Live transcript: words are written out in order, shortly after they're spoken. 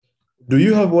Do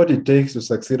you have what it takes to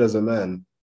succeed as a man?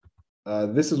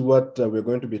 This is what we're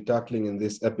going to be tackling in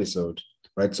this episode,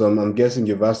 right? So I'm guessing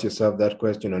you've asked yourself that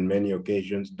question on many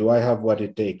occasions. Do I have what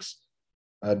it takes?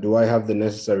 Do I have the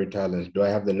necessary talent? Do I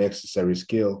have the necessary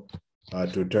skill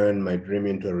to turn my dream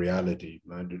into a reality,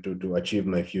 to achieve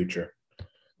my future,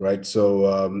 right?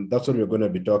 So that's what we're going to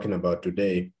be talking about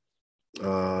today.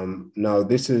 Now,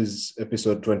 this is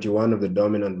episode 21 of the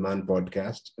Dominant Man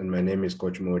podcast, and my name is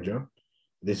Coach Moja.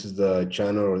 This is the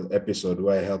channel or episode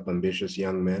where I help ambitious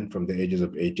young men from the ages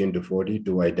of 18 to 40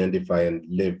 to identify and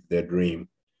live their dream.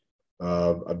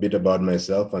 A bit about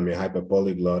myself: I'm a hyper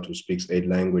polyglot who speaks 8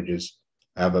 languages.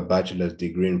 I have a bachelor's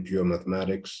degree in pure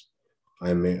mathematics.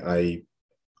 I'm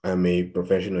a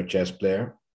professional chess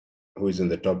player who is in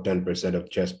the top 10%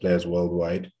 of chess players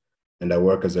worldwide. And I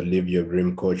work as a Live Your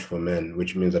Dream coach for men,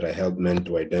 which means that I help men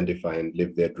to identify and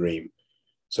live their dream.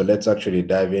 So let's actually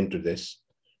dive into this,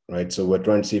 right? So we're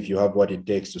trying to see if you have what it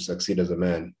takes to succeed as a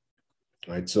man,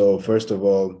 right? So first of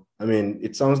all,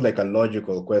 it sounds like a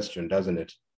logical question, doesn't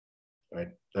it? Right?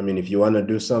 If you want to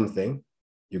do something,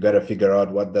 you got to figure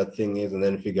out what that thing is and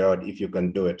then figure out if you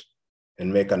can do it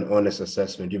and make an honest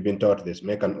assessment. You've been taught this: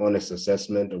 make an honest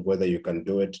assessment of whether you can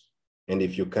do it. And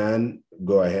if you can,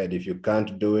 go ahead. If you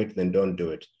can't do it, then don't do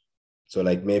it. So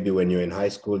like maybe when you're in high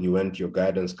school, you went to your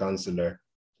guidance counselor,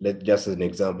 just as an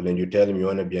example, and you tell him you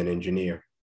want to be an engineer.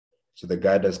 So the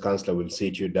guidance counselor will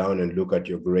sit you down and look at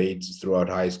your grades throughout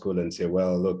high school and say,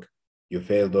 well, look, you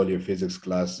failed all your physics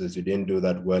classes. You didn't do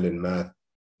that well in math.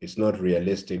 It's not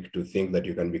realistic to think that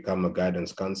you can become a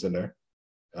guidance counselor.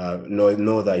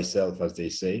 Know thyself, as they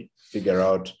say. Figure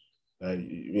out,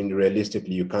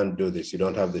 realistically, you can't do this. You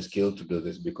don't have the skill to do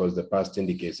this because the past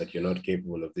indicates that you're not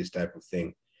capable of this type of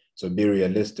thing. So be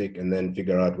realistic and then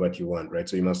figure out what you want, right?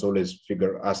 So you must always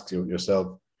ask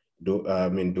yourself, do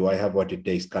I have what it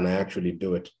takes? Can I actually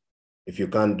do it? If you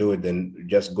can't do it, then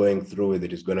just going through with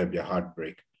it is going to be a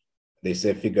heartbreak. They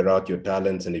say figure out your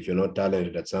talents, and if you're not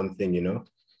talented at something,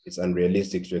 it's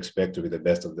unrealistic to expect to be the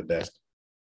best of the best.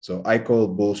 So I call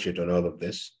bullshit on all of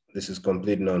this. This is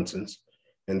complete nonsense.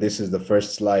 And this is the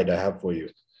first slide I have for you.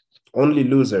 Only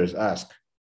losers ask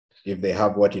if they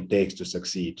have what it takes to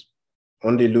succeed.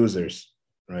 Only losers,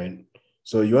 right?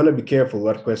 So you want to be careful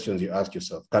what questions you ask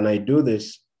yourself. Can I do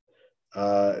this?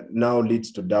 Now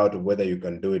leads to doubt of whether you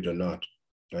can do it or not,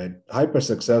 right? Hyper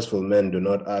successful men do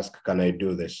not ask, can I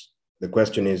do this? The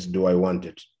question is, do I want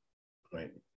it,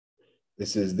 right?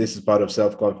 This is part of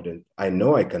self-confidence. I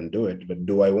know I can do it, but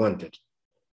do I want it,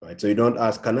 right? So you don't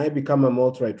ask, can I become a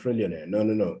multi-trillionaire?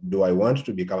 No. Do I want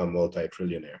to become a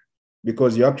multi-trillionaire?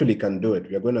 Because you actually can do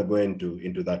it. We're going to go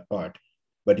into that part,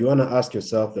 but you want to ask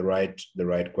yourself the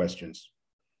right questions.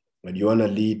 But you want to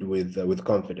lead with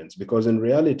confidence, because in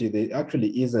reality, there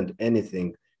actually isn't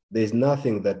anything. There's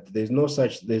nothing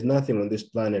on this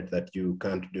planet that you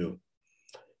can't do.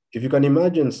 If you can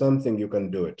imagine something, you can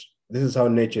do it. This is how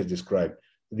nature is described.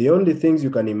 The only things you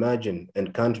can imagine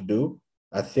and can't do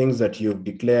are things that you've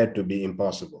declared to be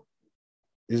impossible.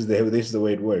 This is the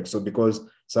way it works. So because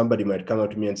somebody might come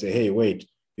up to me and say, hey, wait,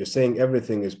 you're saying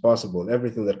everything is possible,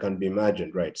 everything that can be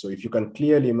imagined, right? So if you can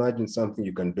clearly imagine something,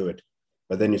 you can do it.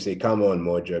 But then you say, come on,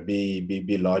 Moja,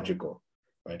 be logical,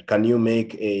 right? Can you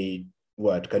make a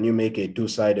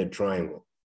two-sided triangle,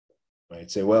 right?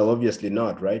 Say, well, obviously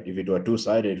not, right? If it were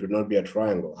two-sided, it would not be a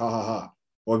triangle. Ha, ha, ha.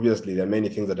 Obviously, there are many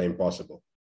things that are impossible.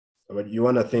 But you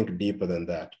want to think deeper than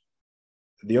that.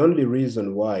 The only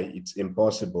reason why it's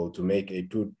impossible to make a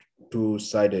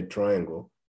two-sided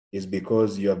triangle is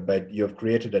because you have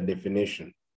created a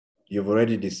definition. You've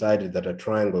already decided that a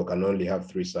triangle can only have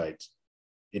 3 sides.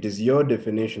 It is your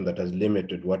definition that has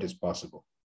limited what is possible,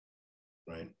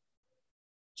 right?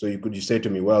 So you say to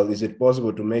me, well, is it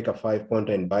possible to make a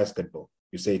 5-pointer in basketball?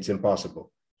 You say it's impossible.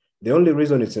 The only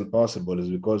reason it's impossible is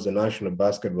because the National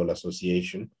Basketball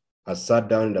Association has sat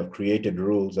down and have created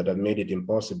rules that have made it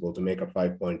impossible to make a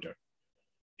 5-pointer.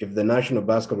 If the National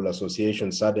Basketball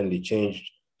Association suddenly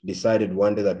decided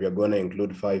one day that we are going to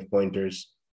include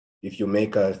 5-pointers, if you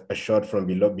make a shot from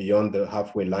beyond the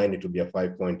halfway line, it will be a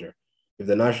 5-pointer. If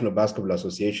the National Basketball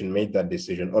Association made that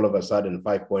decision, all of a sudden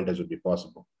 5-pointers would be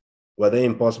possible. Were they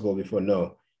impossible before?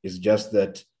 No. It's just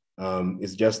that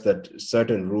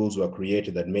certain rules were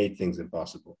created that made things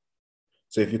impossible.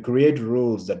 So if you create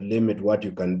rules that limit what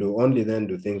you can do, only then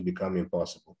do things become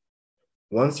impossible.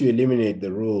 Once you eliminate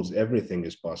the rules, everything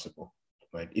is possible,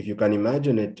 right? If you can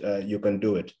imagine it, you can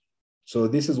do it. So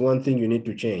this is one thing you need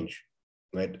to change,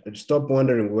 right? Stop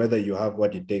wondering whether you have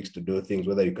what it takes to do things,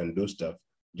 whether you can do stuff.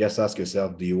 Just ask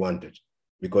yourself, do you want it?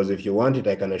 Because if you want it,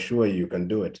 I can assure you, you can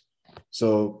do it.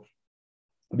 So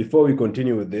Before we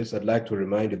continue with this, I'd like to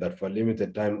remind you that for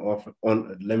limited time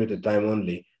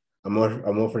only, I'm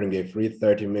offering a free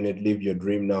 30-minute Live Your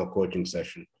Dream Now coaching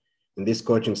session. In this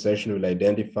coaching session, we'll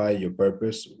identify your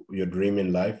purpose, your dream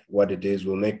in life, what it is.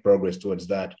 We'll make progress towards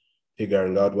that,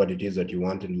 figuring out what it is that you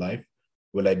want in life.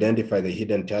 We'll identify the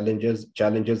hidden challenges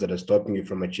that are stopping you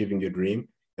from achieving your dream.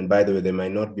 And by the way, they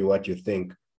might not be what you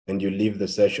think. And you leave the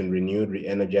session renewed,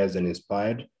 re-energized, and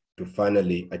inspired to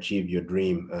finally achieve your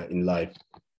dream in life.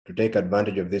 To take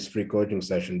advantage of this free coaching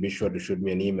session, be sure to shoot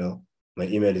me an email. My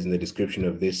email is in the description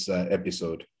of this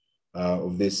episode,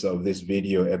 of this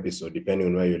video episode, depending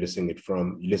on where you're listening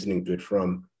to it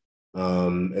from.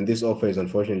 And this offer is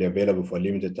unfortunately available for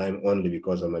limited time only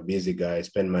because I'm a busy guy. I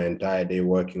spend my entire day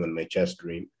working on my chess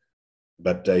dream.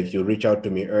 But if you reach out to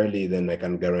me early, then I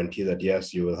can guarantee that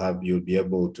yes, you'll be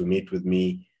able to meet with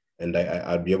me, and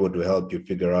I'll be able to help you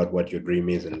figure out what your dream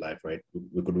is in life, right?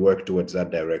 We could work towards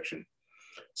that direction.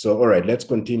 So, all right, let's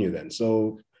continue then.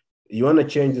 So you want to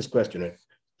change this question, right?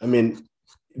 I mean,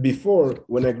 before,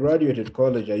 when I graduated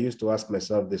college, I used to ask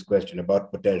myself this question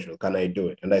about potential. Can I do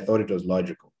it? And I thought it was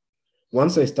logical.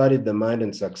 Once I studied the mind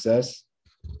and success,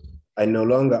 I no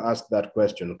longer ask that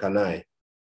question, can I?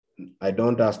 I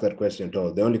don't ask that question at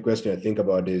all. The only question I think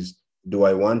about is, do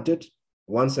I want it?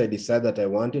 Once I decide that I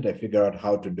want it, I figure out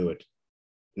how to do it.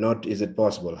 Not, is it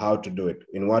possible? How to do it?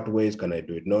 In what ways can I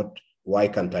do it? Not, why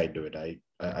can't I do it?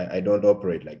 I don't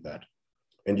operate like that.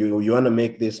 And you want to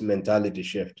make this mentality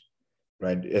shift,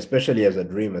 right? Especially as a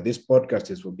dreamer. This podcast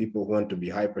is for people who want to be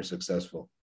hyper successful.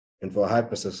 And for a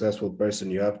hyper successful person,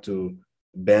 you have to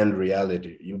bend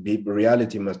reality.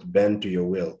 Reality must bend to your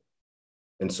will.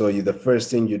 And so the first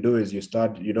thing you do is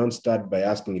you don't start by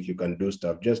asking if you can do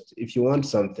stuff. Just if you want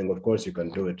something, of course you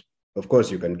can do it. Of course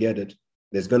you can get it.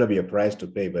 There's going to be a price to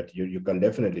pay, but you can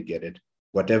definitely get it,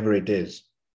 whatever it is.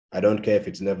 I don't care if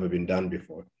it's never been done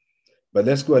before. But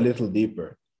let's go a little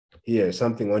deeper. Here,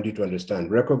 something I want you to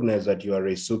understand. Recognize that you are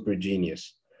a super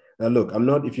genius. Now, look,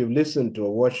 if you've listened to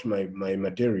or watched my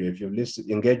material, if you've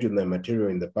engaged with my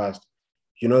material in the past,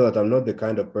 you know that I'm not the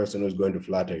kind of person who's going to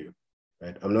flatter you,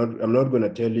 right? I'm not going to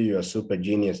tell you you're a super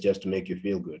genius just to make you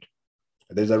feel good.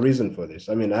 There's a reason for this.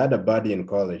 I mean, I had a buddy in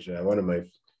college, a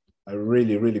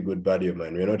really, really good buddy of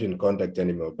mine. We're not in contact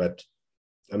anymore, but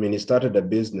I mean, he started a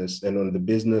business, and on the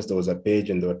business, there was a page,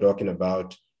 and he was talking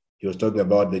about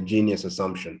the genius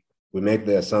assumption. We make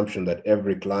the assumption that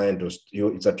every client,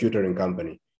 it's a tutoring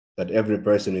company, that every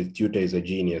person with tutor is a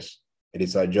genius, and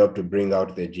it's our job to bring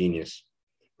out their genius,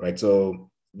 right? So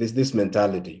this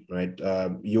mentality, right?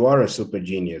 You are a super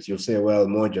genius. You'll say, well,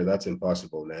 Moja, that's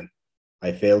impossible, man.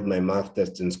 I failed my math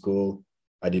tests in school.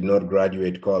 I did not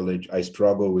graduate college. I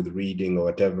struggle with reading or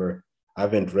whatever. I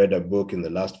haven't read a book in the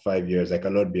last 5 years. I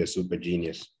cannot be a super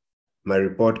genius. My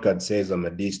report card says I'm a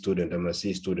D student, I'm a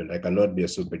C student. I cannot be a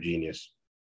super genius.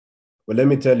 Well, let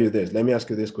me tell you this. Let me ask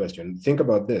you this question. Think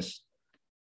about this.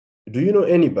 Do you know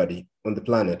anybody on the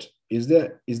planet? Is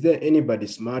there anybody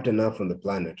smart enough on the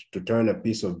planet to turn a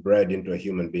piece of bread into a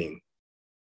human being?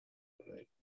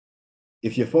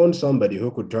 If you found somebody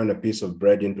who could turn a piece of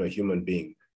bread into a human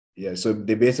being, yeah, so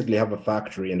they basically have a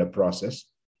factory and a process.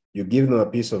 You give them a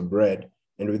piece of bread,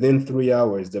 and within 3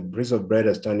 hours, the piece of bread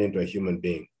has turned into a human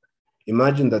being.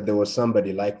 Imagine that there was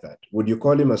somebody like that. Would you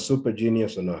call him a super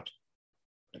genius or not?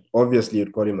 Obviously,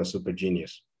 you'd call him a super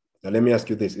genius. Now, let me ask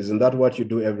you this. Isn't that what you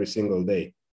do every single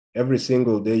day? Every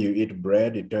single day you eat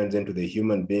bread, it turns into the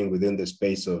human being within the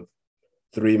space of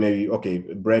 3, maybe, okay,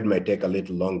 bread might take a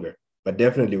little longer, but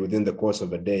definitely within the course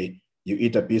of a day, you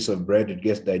eat a piece of bread, it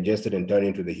gets digested and turned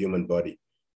into the human body.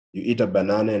 You eat a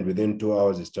banana, and within 2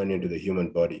 hours, it's turned into the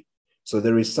human body. So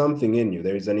there is something in you.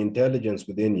 There is an intelligence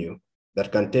within you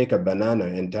that can take a banana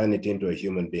and turn it into a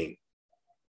human being.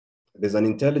 There's an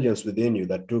intelligence within you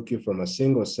that took you from a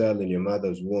single cell in your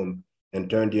mother's womb and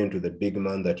turned you into the big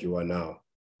man that you are now.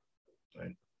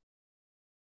 Right?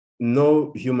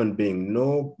 No human being,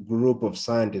 no group of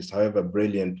scientists, however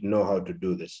brilliant, know how to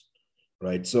do this.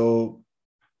 Right? So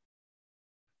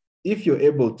if you're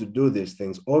able to do these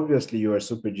things, obviously you are a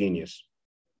super genius.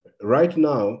 Right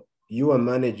now, you are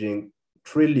managing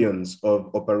trillions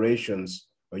of operations,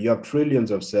 or you have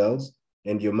trillions of cells,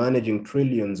 and you're managing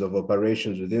trillions of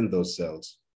operations within those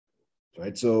cells,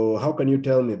 right? So how can you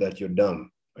tell me that you're dumb?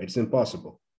 It's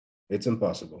impossible. It's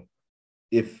impossible.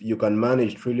 If you can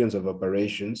manage trillions of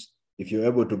operations, if you're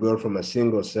able to go from a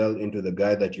single cell into the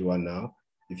guy that you are now,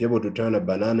 if you're able to turn a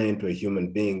banana into a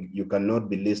human being, you cannot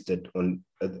be listed on,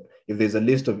 if there's a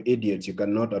list of idiots, you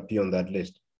cannot appear on that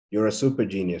list. You're a super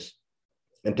genius.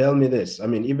 And tell me this, I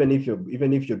mean, even if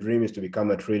your dream is to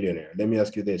become a trillionaire, let me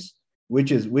ask you this,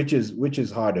 which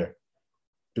is harder?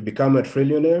 To become a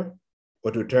trillionaire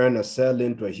or to turn a cell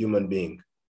into a human being?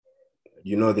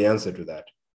 You know the answer to that.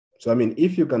 So, I mean,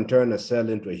 if you can turn a cell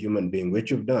into a human being,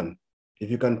 which you've done, if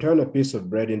you can turn a piece of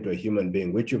bread into a human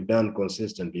being, which you've done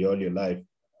consistently all your life,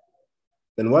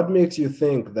 then what makes you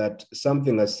think that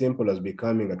something as simple as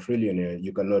becoming a trillionaire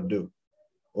you cannot do?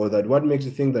 Or that what makes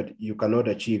you think that you cannot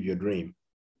achieve your dream,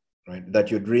 right? That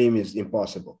your dream is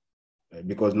impossible, right?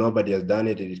 Because nobody has done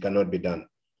it, it cannot be done,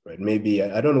 right? Maybe,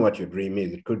 I don't know what your dream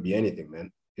is. It could be anything,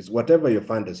 man. It's whatever your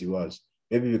fantasy was.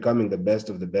 Maybe becoming the best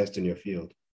of the best in your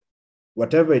field.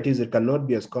 Whatever it is, it cannot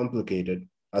be as complicated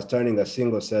as turning a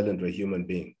single cell into a human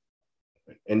being.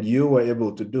 And you were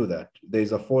able to do that.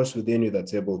 There's a force within you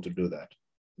that's able to do that.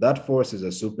 That force is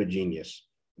a super genius.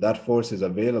 That force is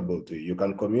available to you. You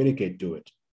can communicate to it.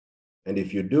 And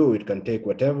if you do, it can take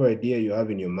whatever idea you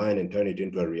have in your mind and turn it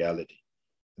into a reality.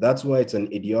 That's why it's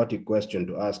an idiotic question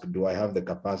to ask, do I have the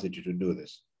capacity to do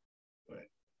this? Right?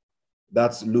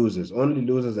 That's losers. Only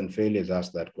losers and failures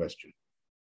ask that question.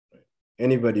 Right?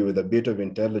 Anybody with a bit of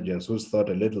intelligence who's thought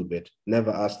a little bit never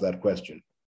asks that question.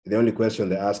 The only question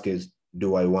they ask is,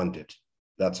 do I want it?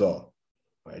 That's all.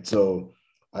 Right? So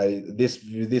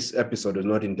this episode is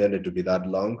not intended to be that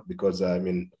long because I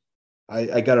mean,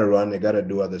 I gotta run, I gotta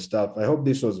do other stuff. I hope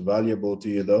this was valuable to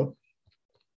you though.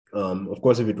 Of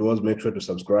course, if it was, make sure to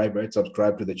subscribe, right?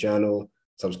 Subscribe to the channel,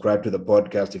 subscribe to the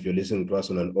podcast if you're listening to us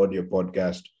on an audio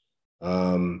podcast.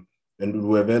 And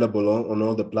we're available on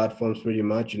all the platforms pretty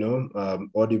much,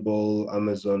 Audible,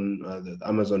 Amazon,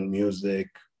 Amazon Music,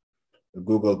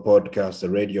 Google Podcasts, the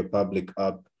Radio Public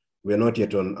app. We're not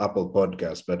yet on Apple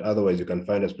Podcasts, but otherwise you can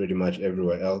find us pretty much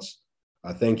everywhere else.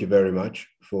 Thank you very much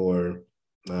for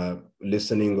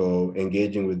listening or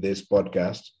engaging with this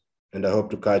podcast. And I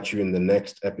hope to catch you in the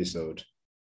next episode.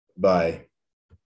 Bye.